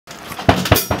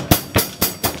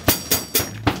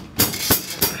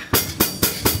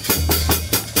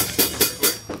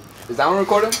that one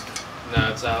recording? No,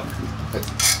 it's out.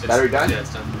 Battery done? Yeah,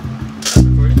 it's done. That's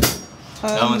recording?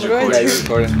 That one's Yeah, you're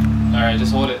recording. Alright,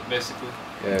 just hold it, basically.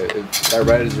 Yeah, that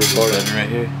red is recording. Button right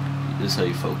here. This is how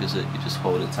you focus it. You just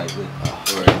hold it tightly.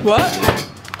 What?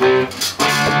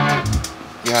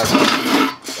 You have it.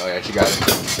 Oh yeah, she got it.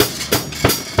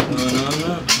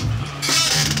 No.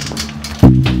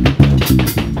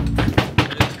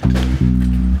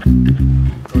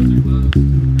 Doors are closed.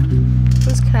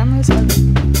 Those cameras are.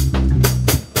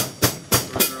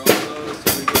 Doors are all closed.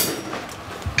 Here we go.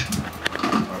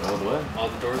 All the way. All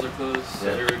the doors are closed. So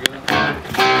Yeah. here we go.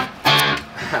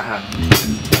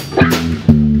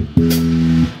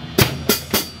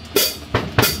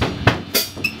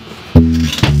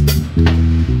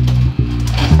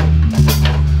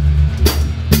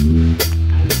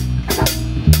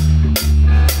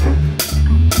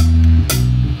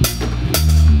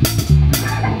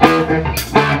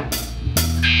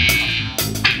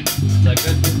 Is that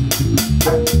good?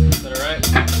 Is that alright?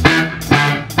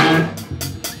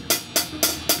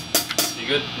 You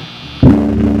good?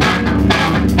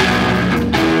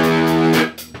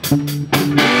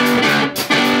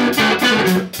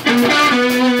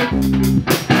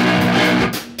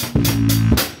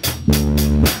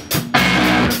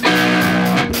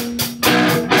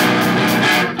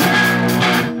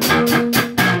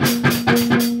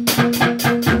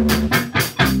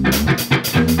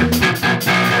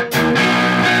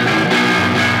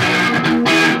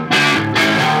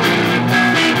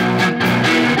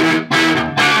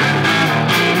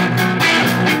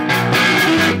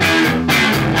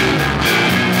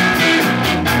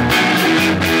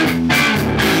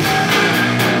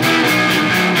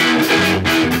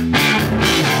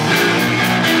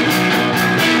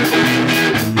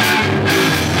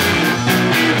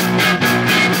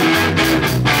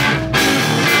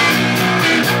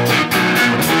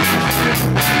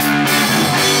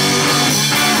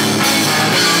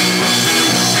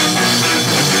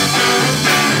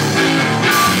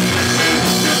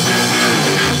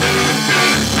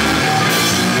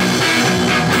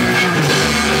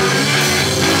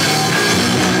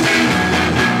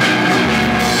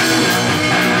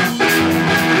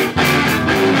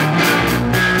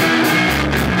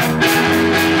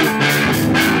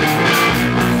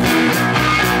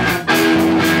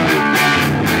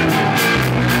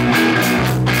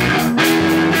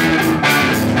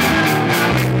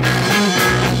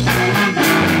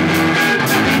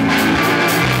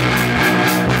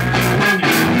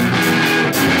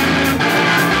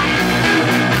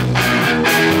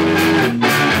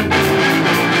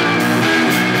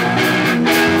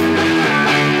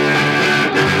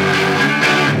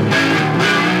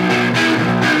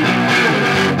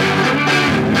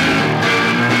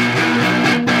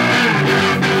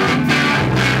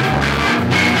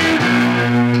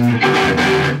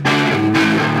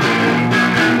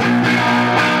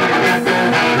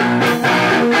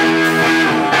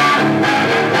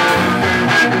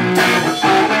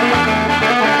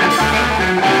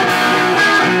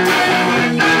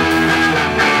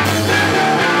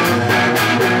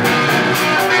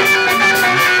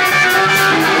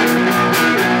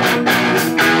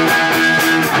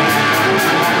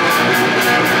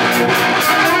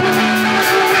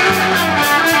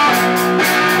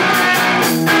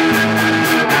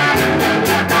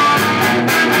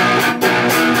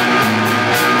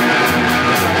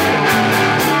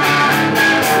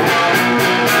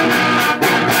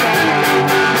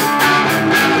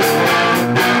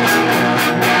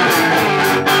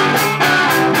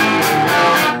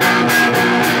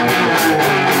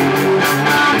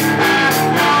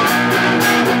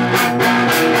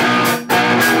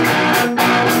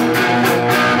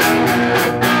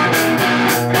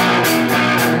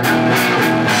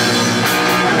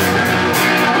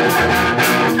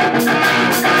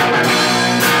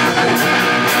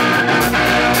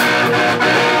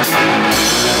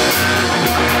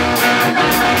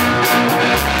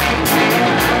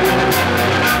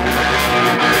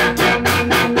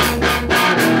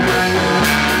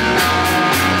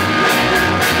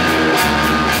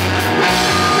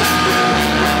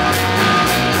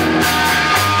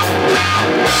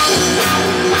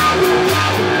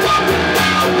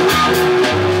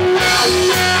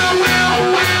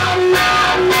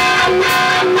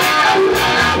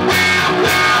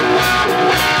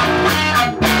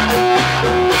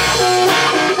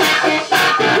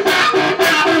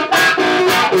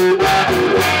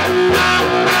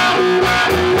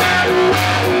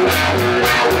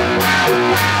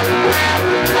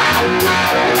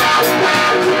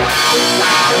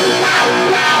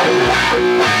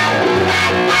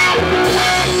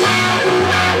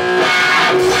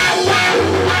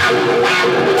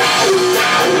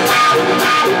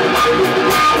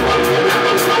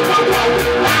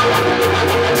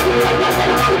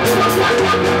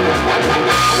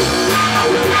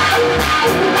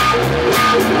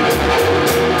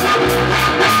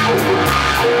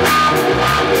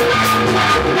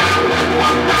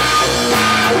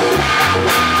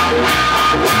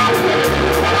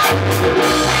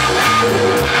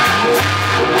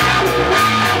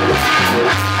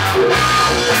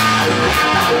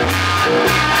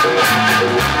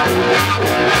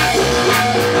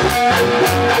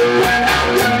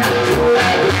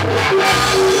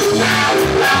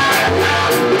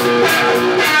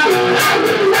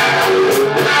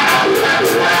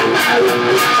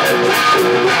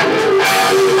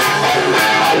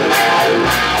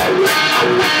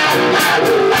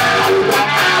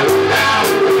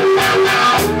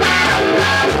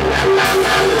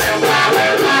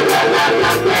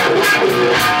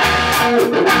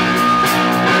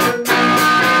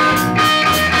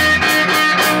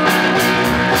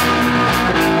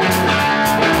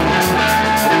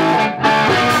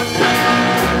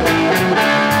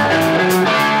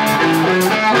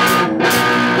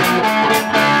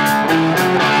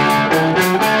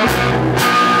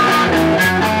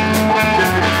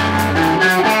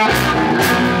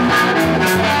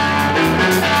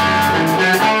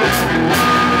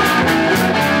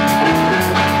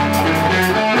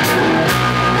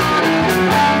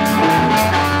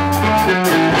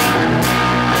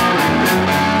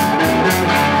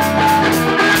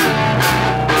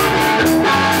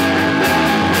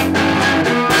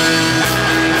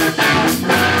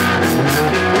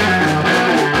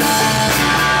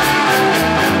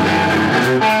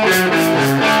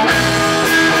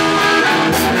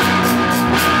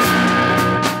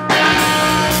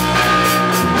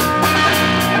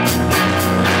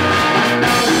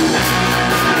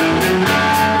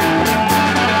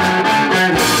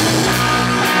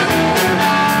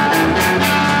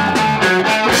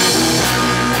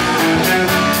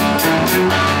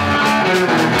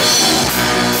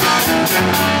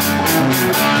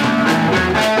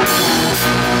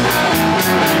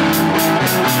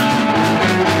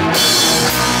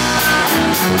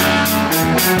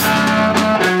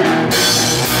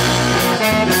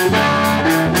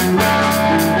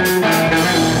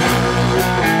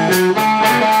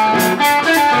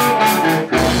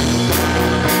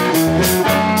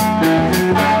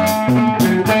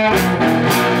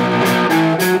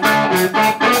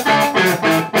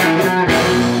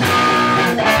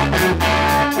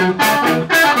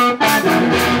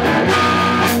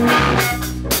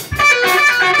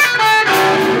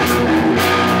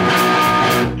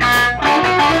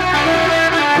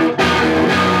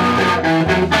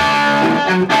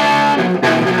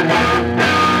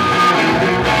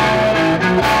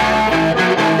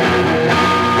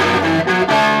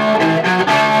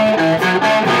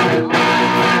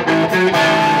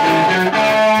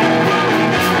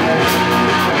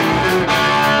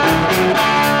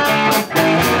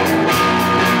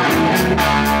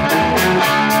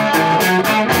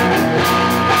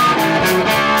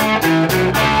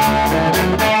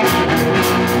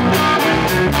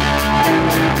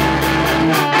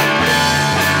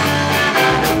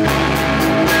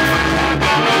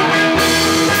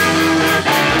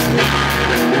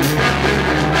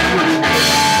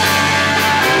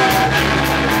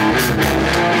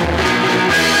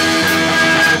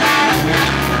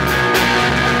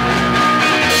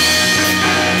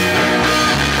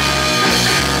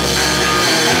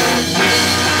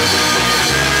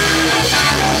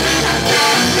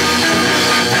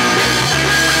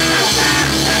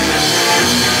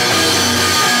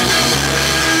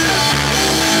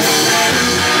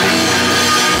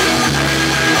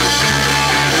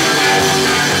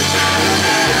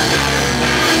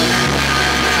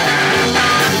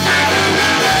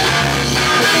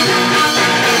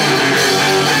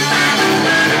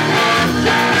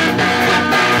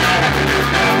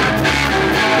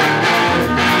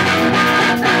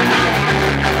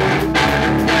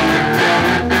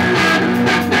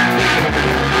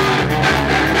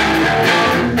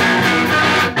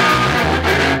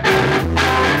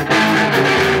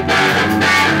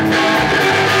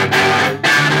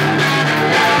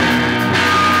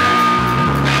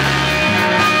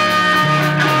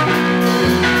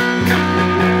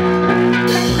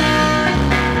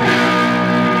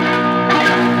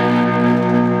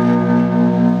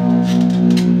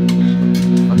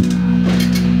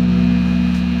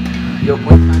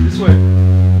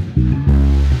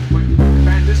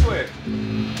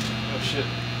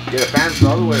 Yeah, the fans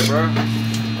all the way, bro. I'm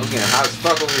getting hot as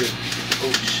fuck over here.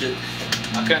 Oh shit.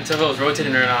 I couldn't tell if it was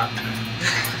rotating or not.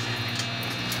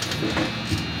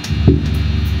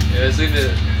 Yeah, let's leave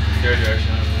it their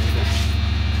direction.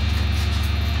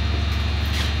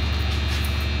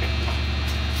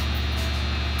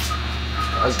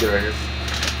 That's good right here.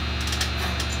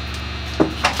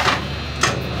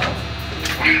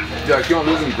 Dude, I keep on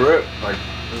losing grip. Like,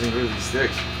 losing grip with these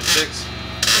sticks. Six.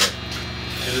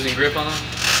 Yeah. You're losing grip on them?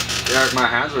 Yeah, my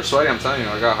hands are sweaty, I'm telling you.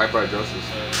 I got hyperhidrosis.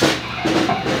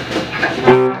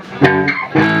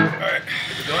 Alright.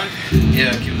 Keep it going?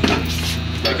 Yeah, keep it going.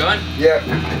 Keep it going? Yeah.